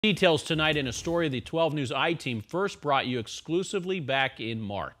Details tonight in a story the 12 News I-Team first brought you exclusively back in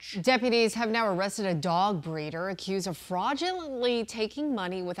March. Deputies have now arrested a dog breeder accused of fraudulently taking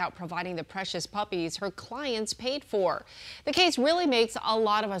money without providing the precious puppies her clients paid for. The case really makes a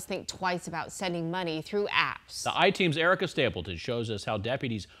lot of us think twice about sending money through apps. The I-Team's Erica Stapleton shows us how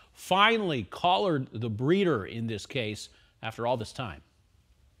deputies finally collared the breeder in this case after all this time.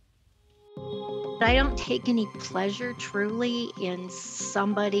 I don't take any pleasure truly in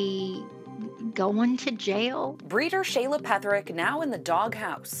somebody going to jail. Breeder Shayla Petherick now in the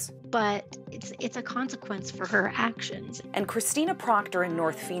doghouse. But it's a consequence for her actions. And Christina Proctor in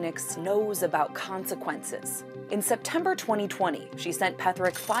North Phoenix knows about consequences. In September 2020, she sent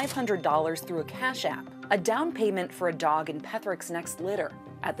Petherick $500 through a Cash App, a down payment for a dog in Petherick's next litter.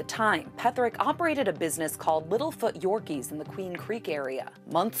 At the time, Petherick operated a business called Littlefoot Yorkies in the Queen Creek area.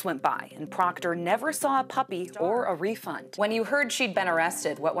 Months went by, and Proctor never saw a puppy or a refund. When you heard she'd been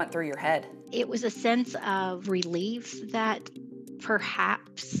arrested, what went through your head? It was a sense of relief that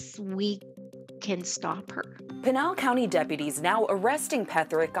perhaps we can stop her. Pinal County deputies now arresting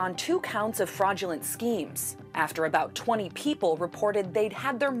Petherick on 2 counts of fraudulent schemes after about 20 people reported they'd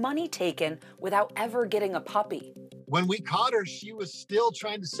had their money taken without ever getting a puppy. When we caught her, she was still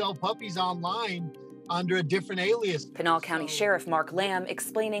trying to sell puppies online under a different alias. Pinal County Sheriff Mark Lamb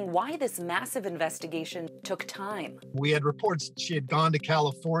explaining why this massive investigation took time. We had reports she had gone to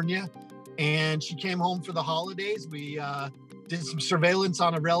California and she came home for the holidays. We did some surveillance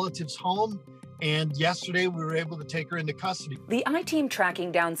on a relative's home, and yesterday we were able to take her into custody. The I-Team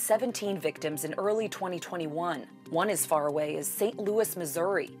tracking down 17 victims in early 2021. One as far away as St. Louis,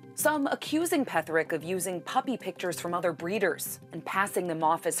 Missouri. Some accusing Petherick of using puppy pictures from other breeders and passing them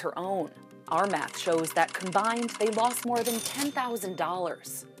off as her own. Our math shows that combined, they lost more than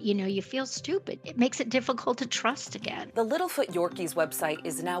 $10,000. You know, you feel stupid. It makes it difficult to trust again. The Littlefoot Yorkies website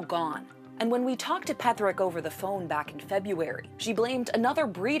is now gone. And when we talked to Petherick over the phone back in February, she blamed another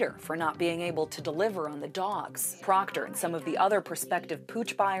breeder for not being able to deliver on the dogs. Proctor and some of the other prospective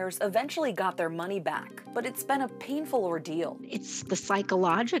pooch buyers eventually got their money back, but it's been a painful ordeal. It's the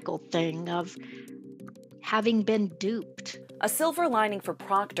psychological thing of having been duped. A silver lining for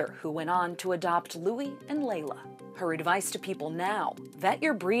Proctor, who went on to adopt Louie and Layla. Her advice to people now, vet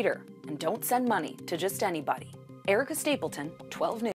your breeder and don't send money to just anybody. Erica Stapleton, 12 News.